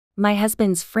My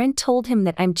husband's friend told him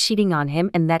that I'm cheating on him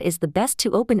and that is the best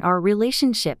to open our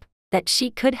relationship, that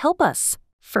she could help us.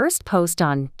 First post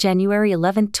on January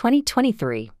 11,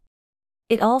 2023.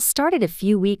 It all started a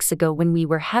few weeks ago when we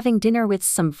were having dinner with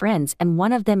some friends, and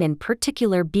one of them in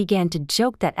particular began to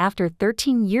joke that after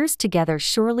 13 years together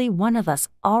surely one of us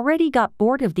already got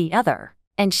bored of the other.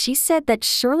 And she said that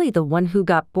surely the one who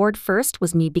got bored first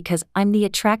was me because I'm the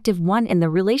attractive one in the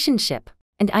relationship.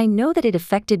 And I know that it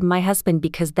affected my husband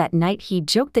because that night he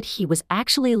joked that he was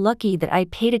actually lucky that I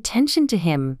paid attention to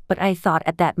him, but I thought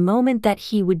at that moment that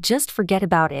he would just forget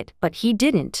about it, but he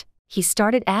didn't. He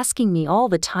started asking me all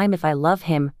the time if I love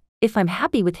him, if I'm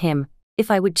happy with him, if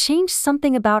I would change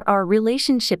something about our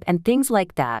relationship and things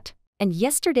like that. And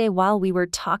yesterday while we were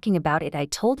talking about it, I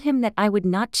told him that I would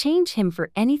not change him for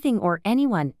anything or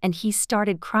anyone, and he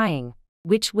started crying,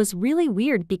 which was really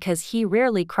weird because he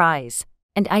rarely cries.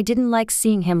 And I didn't like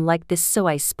seeing him like this, so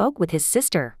I spoke with his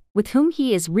sister, with whom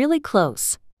he is really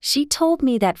close. She told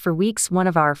me that for weeks one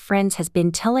of our friends has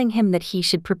been telling him that he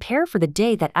should prepare for the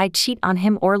day that I cheat on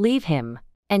him or leave him.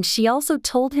 And she also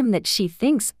told him that she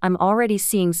thinks I'm already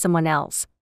seeing someone else.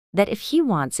 That if he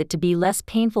wants it to be less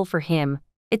painful for him,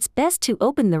 it's best to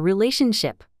open the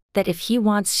relationship. That if he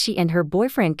wants, she and her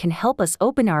boyfriend can help us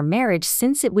open our marriage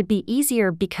since it would be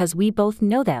easier because we both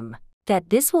know them.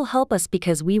 That this will help us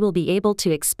because we will be able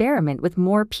to experiment with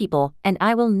more people and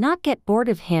I will not get bored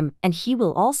of him, and he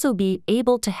will also be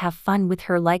able to have fun with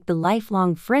her like the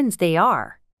lifelong friends they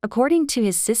are. According to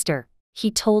his sister,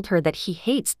 he told her that he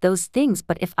hates those things,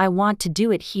 but if I want to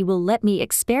do it he will let me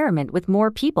experiment with more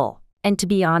people. And to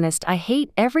be honest, I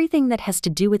hate everything that has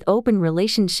to do with open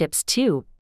relationships too.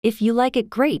 If you like it,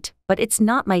 great, but it's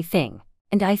not my thing.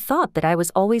 And I thought that I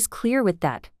was always clear with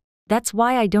that. That's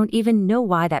why I don't even know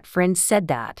why that friend said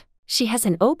that. She has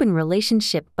an open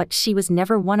relationship, but she was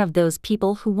never one of those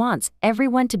people who wants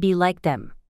everyone to be like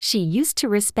them. She used to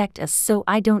respect us, so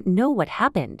I don't know what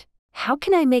happened. How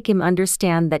can I make him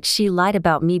understand that she lied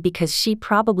about me because she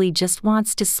probably just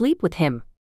wants to sleep with him?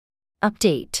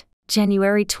 Update.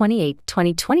 January 28,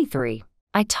 2023.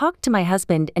 I talked to my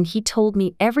husband and he told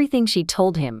me everything she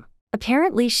told him.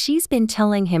 Apparently she's been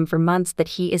telling him for months that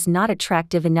he is not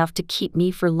attractive enough to keep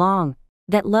me for long,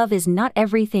 that love is not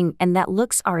everything and that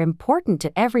looks are important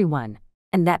to everyone,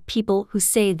 and that people who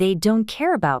say they don't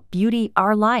care about beauty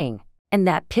are lying. And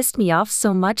that pissed me off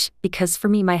so much because for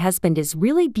me my husband is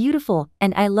really beautiful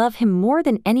and I love him more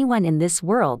than anyone in this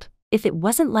world. If it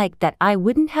wasn't like that I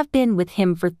wouldn't have been with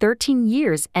him for 13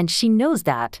 years and she knows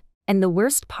that. And the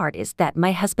worst part is that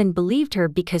my husband believed her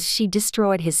because she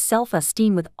destroyed his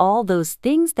self-esteem with all those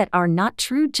things that are not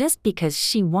true just because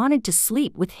she wanted to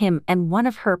sleep with him and one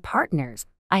of her partners.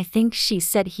 I think she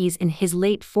said he's in his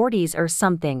late 40s or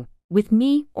something, with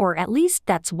me, or at least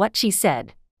that's what she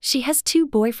said. She has 2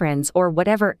 boyfriends or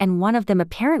whatever and one of them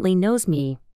apparently knows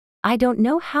me. I don't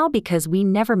know how because we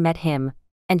never met him.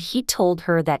 And he told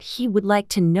her that he would like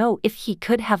to know if he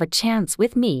could have a chance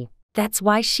with me. That's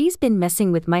why she's been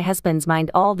messing with my husband's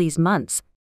mind all these months.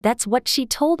 That's what she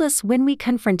told us when we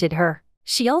confronted her.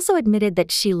 She also admitted that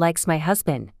she likes my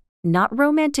husband, not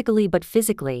romantically but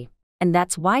physically, and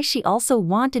that's why she also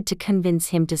wanted to convince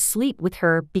him to sleep with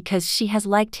her because she has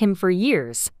liked him for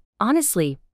years.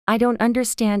 Honestly, I don't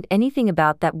understand anything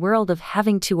about that world of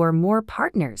having 2 or more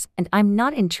partners, and I'm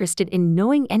not interested in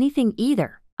knowing anything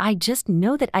either. I just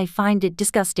know that I find it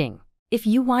disgusting. If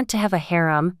you want to have a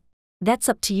harem, that's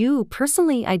up to you.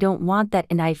 Personally, I don't want that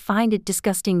and I find it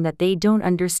disgusting that they don't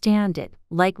understand it.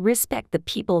 Like, respect the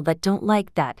people that don't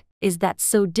like that. Is that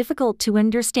so difficult to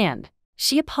understand?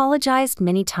 She apologized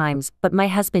many times, but my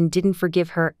husband didn't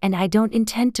forgive her and I don't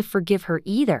intend to forgive her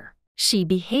either. She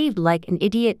behaved like an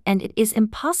idiot and it is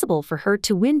impossible for her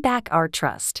to win back our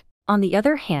trust. On the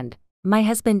other hand, my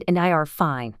husband and I are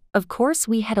fine. Of course,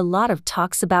 we had a lot of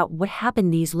talks about what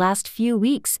happened these last few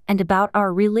weeks and about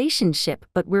our relationship,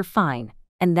 but we're fine.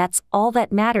 And that's all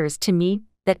that matters to me,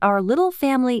 that our little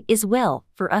family is well,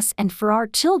 for us and for our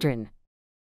children.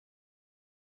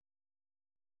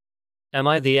 Am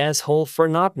I the asshole for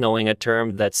not knowing a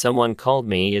term that someone called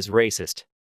me is racist?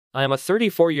 I am a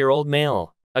 34-year-old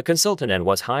male, a consultant, and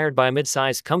was hired by a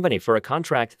mid-sized company for a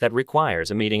contract that requires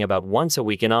a meeting about once a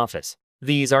week in office.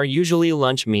 These are usually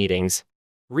lunch meetings.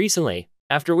 Recently,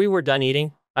 after we were done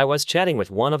eating, I was chatting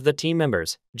with one of the team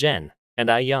members, Jen, and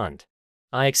I yawned.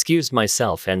 I excused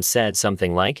myself and said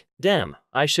something like, "Damn,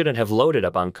 I shouldn't have loaded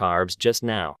up on carbs just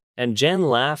now." And Jen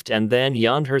laughed and then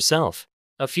yawned herself.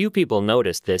 A few people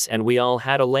noticed this and we all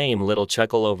had a lame little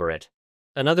chuckle over it.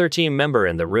 Another team member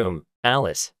in the room,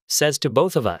 Alice, says to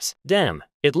both of us, "Damn,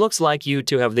 it looks like you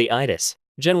two have the itis."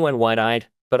 Jen went wide-eyed,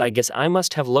 but I guess I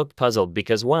must have looked puzzled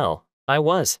because, well, I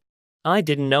was. I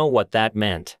didn't know what that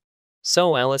meant.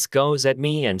 So Alice goes at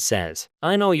me and says,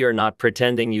 I know you're not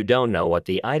pretending you don't know what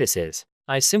the itis is.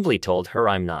 I simply told her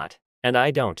I'm not. And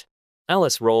I don't.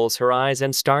 Alice rolls her eyes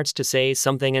and starts to say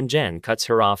something, and Jen cuts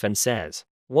her off and says,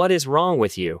 what is wrong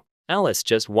with you? Alice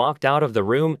just walked out of the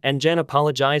room and Jen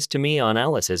apologized to me on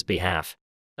Alice's behalf.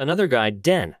 Another guy,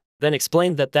 Den, then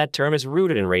explained that that term is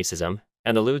rooted in racism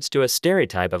and alludes to a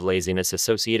stereotype of laziness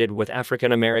associated with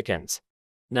African Americans.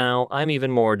 Now, I'm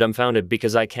even more dumbfounded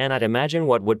because I cannot imagine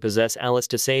what would possess Alice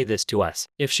to say this to us.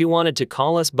 If she wanted to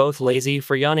call us both lazy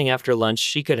for yawning after lunch,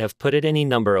 she could have put it any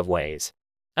number of ways.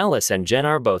 Alice and Jen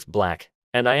are both black,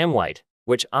 and I am white,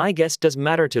 which I guess does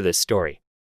matter to this story.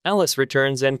 Alice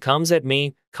returns and comes at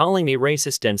me, calling me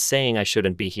racist and saying I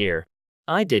shouldn't be here.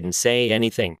 I didn't say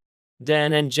anything.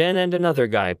 Dan and Jen and another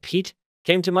guy, Pete,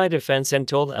 came to my defense and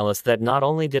told Alice that not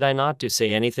only did I not say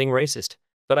anything racist,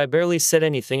 but I barely said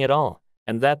anything at all,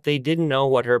 and that they didn't know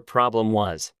what her problem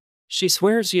was. She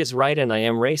swears she is right and I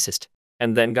am racist,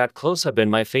 and then got close up in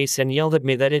my face and yelled at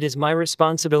me that it is my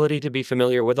responsibility to be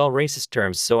familiar with all racist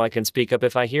terms so I can speak up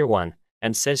if I hear one,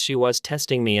 and says she was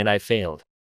testing me and I failed.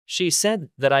 She said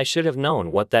that I should have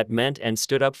known what that meant and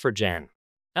stood up for Jen.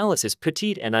 Alice is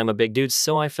petite and I'm a big dude,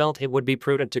 so I felt it would be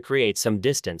prudent to create some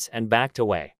distance and backed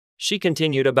away. She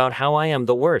continued about how I am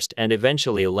the worst and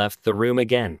eventually left the room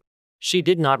again. She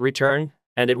did not return,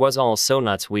 and it was all so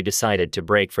nuts we decided to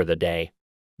break for the day.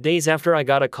 Days after, I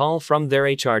got a call from their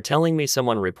HR telling me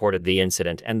someone reported the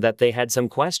incident and that they had some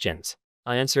questions.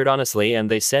 I answered honestly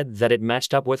and they said that it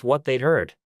matched up with what they'd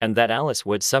heard, and that Alice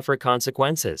would suffer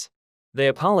consequences. They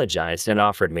apologized and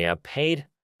offered me a paid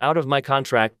out of my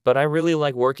contract, but I really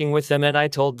like working with them and I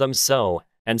told them so,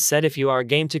 and said if you are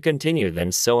game to continue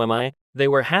then so am I. They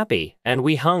were happy, and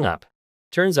we hung up.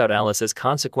 Turns out Alice's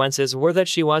consequences were that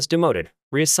she was demoted,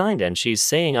 reassigned, and she's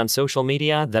saying on social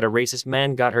media that a racist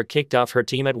man got her kicked off her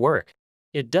team at work.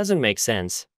 It doesn't make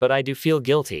sense, but I do feel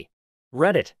guilty.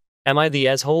 Reddit. Am I the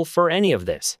asshole for any of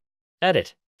this?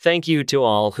 Edit. Thank you to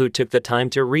all who took the time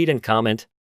to read and comment.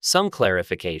 Some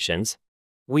clarifications.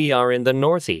 We are in the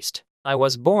Northeast. I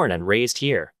was born and raised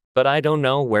here, but I don't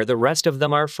know where the rest of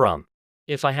them are from.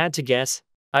 If I had to guess,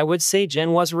 I would say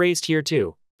Jen was raised here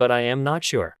too, but I am not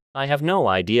sure. I have no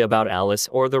idea about Alice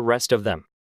or the rest of them.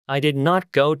 I did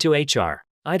not go to HR.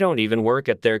 I don't even work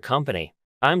at their company.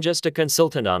 I'm just a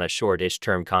consultant on a shortish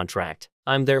term contract.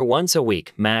 I'm there once a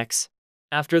week, max.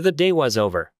 After the day was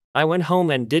over, I went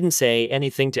home and didn't say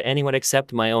anything to anyone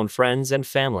except my own friends and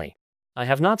family. I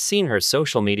have not seen her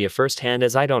social media firsthand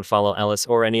as I don't follow Alice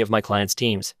or any of my clients'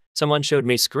 teams. Someone showed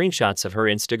me screenshots of her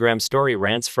Instagram story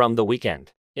rants from the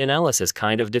weekend. In Alice's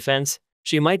kind of defense,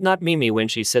 she might not mean me when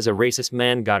she says a racist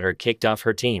man got her kicked off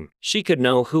her team. She could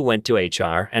know who went to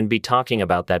HR and be talking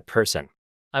about that person.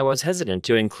 I was hesitant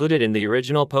to include it in the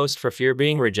original post for fear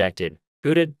being rejected,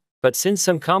 booted, but since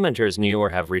some commenters knew or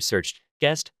have researched,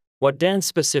 guessed, what Dan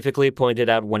specifically pointed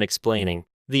out when explaining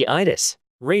the itis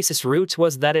racist roots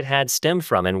was that it had stemmed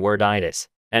from an word itis,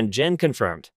 and Jen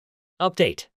confirmed.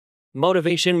 Update.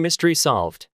 Motivation mystery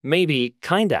solved. Maybe,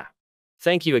 kinda.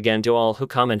 Thank you again to all who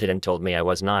commented and told me I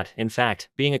was not, in fact,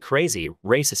 being a crazy,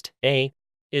 racist,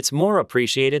 It's more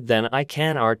appreciated than I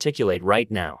can articulate right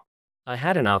now. I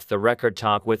had an off-the-record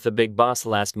talk with the big boss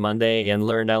last Monday and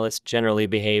learned Alice generally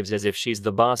behaves as if she's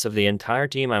the boss of the entire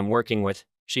team I'm working with.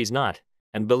 She's not,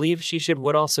 and believes she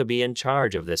would also be in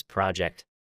charge of this project.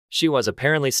 She was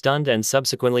apparently stunned and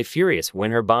subsequently furious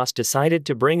when her boss decided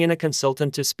to bring in a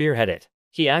consultant to spearhead it.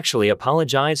 He actually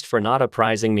apologized for not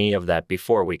apprising me of that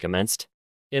before we commenced.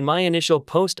 In my initial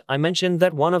post, I mentioned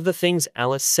that one of the things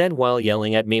Alice said while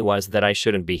yelling at me was that I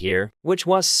shouldn't be here, which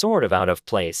was sort of out of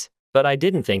place, but I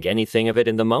didn't think anything of it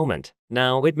in the moment.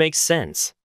 Now it makes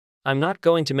sense. I'm not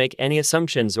going to make any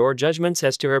assumptions or judgments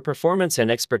as to her performance and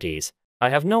expertise. I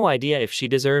have no idea if she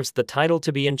deserves the title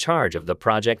to be in charge of the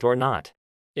project or not.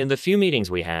 In the few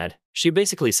meetings we had, she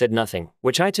basically said nothing,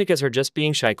 which I took as her just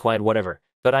being shy, quiet, whatever,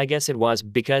 but I guess it was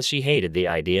because she hated the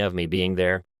idea of me being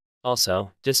there.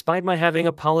 Also, despite my having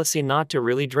a policy not to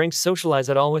really socialize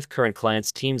at all with current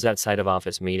clients' teams outside of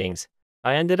office meetings,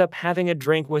 I ended up having a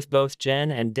drink with both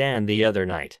Jen and Dan the other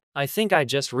night. I think I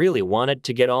just really wanted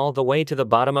to get all the way to the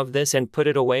bottom of this and put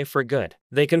it away for good.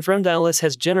 They confirmed Alice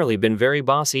has generally been very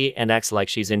bossy and acts like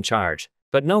she's in charge,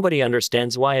 but nobody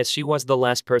understands why, as she was the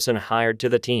last person hired to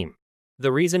the team.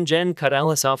 The reason Jen cut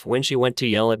Alice off when she went to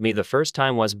yell at me the first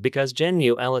time was because Jen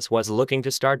knew Alice was looking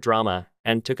to start drama,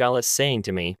 and took Alice saying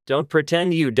to me, "Don't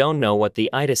pretend you don't know what the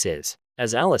itis is,"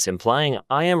 as Alice implying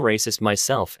I am racist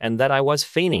myself and that I was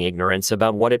feigning ignorance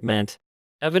about what it meant.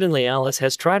 Evidently, Alice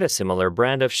has tried a similar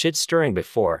brand of shit stirring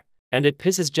before, and it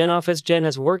pisses Jen off as Jen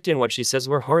has worked in what she says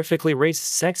were horrifically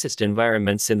racist, sexist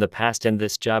environments in the past, and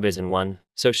this job isn't one,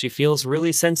 so she feels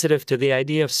really sensitive to the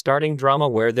idea of starting drama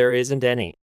where there isn't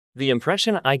any. The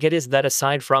impression I get is that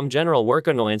aside from general work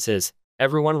annoyances,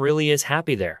 everyone really is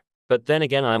happy there. But then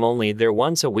again, I'm only there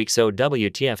once a week, so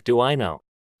WTF do I know?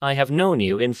 I have no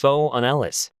new info on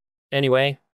Alice.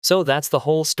 Anyway, so that's the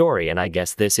whole story, and I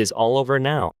guess this is all over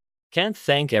now. Can't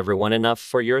thank everyone enough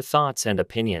for your thoughts and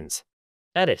opinions.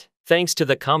 Edit. Thanks to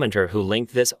the commenter who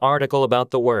linked this article about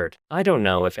the word. I don't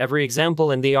know if every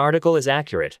example in the article is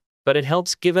accurate, but it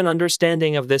helps give an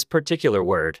understanding of this particular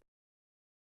word.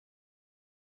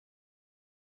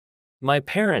 My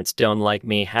parents don't like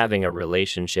me having a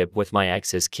relationship with my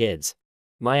ex's kids.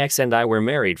 My ex and I were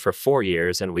married for 4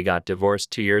 years and we got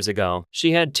divorced 2 years ago.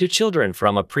 She had 2 children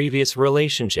from a previous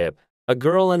relationship, a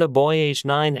girl and a boy aged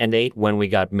 9 and 8 when we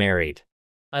got married.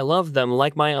 I loved them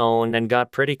like my own and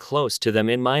got pretty close to them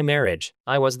in my marriage.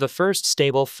 I was the first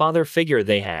stable father figure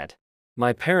they had.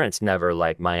 My parents never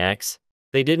liked my ex.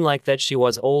 They didn't like that she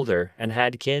was older and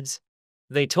had kids.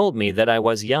 They told me that I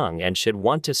was young and should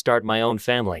want to start my own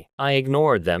family. I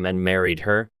ignored them and married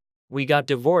her. We got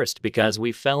divorced because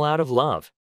we fell out of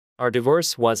love. Our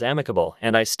divorce was amicable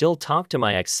and I still talk to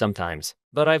my ex sometimes,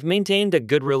 but I've maintained a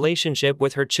good relationship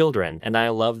with her children and I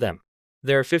love them.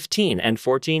 They're 15 and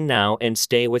 14 now and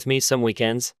stay with me some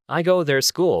weekends. I go to their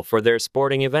school for their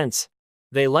sporting events.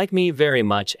 They like me very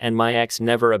much and my ex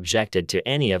never objected to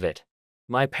any of it.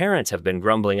 My parents have been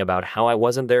grumbling about how I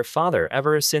wasn't their father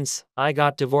ever since I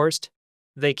got divorced.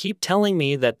 They keep telling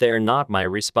me that they're not my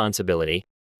responsibility.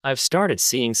 I've started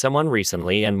seeing someone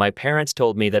recently and my parents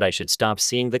told me that I should stop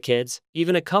seeing the kids.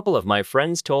 Even a couple of my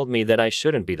friends told me that I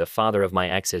shouldn't be the father of my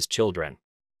ex's children.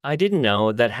 I didn't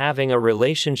know that having a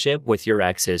relationship with your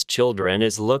ex's children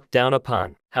is looked down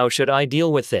upon. How should I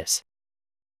deal with this?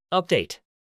 Update.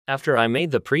 After I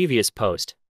made the previous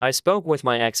post, I spoke with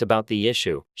my ex about the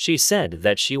issue. She said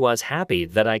that she was happy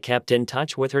that I kept in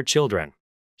touch with her children.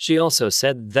 She also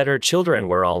said that her children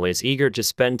were always eager to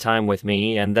spend time with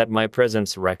me and that my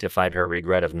presence rectified her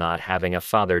regret of not having a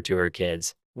father to her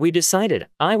kids. We decided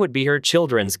I would be her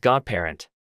children's godparent.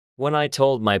 When I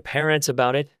told my parents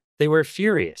about it, they were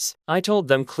furious. I told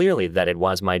them clearly that it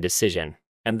was my decision,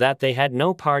 and that they had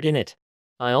no part in it.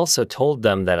 I also told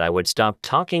them that I would stop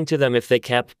talking to them if they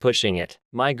kept pushing it.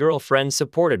 My girlfriend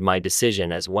supported my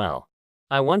decision as well.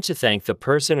 I want to thank the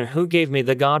person who gave me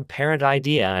the godparent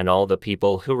idea and all the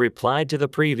people who replied to the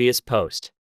previous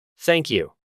post. Thank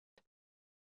you.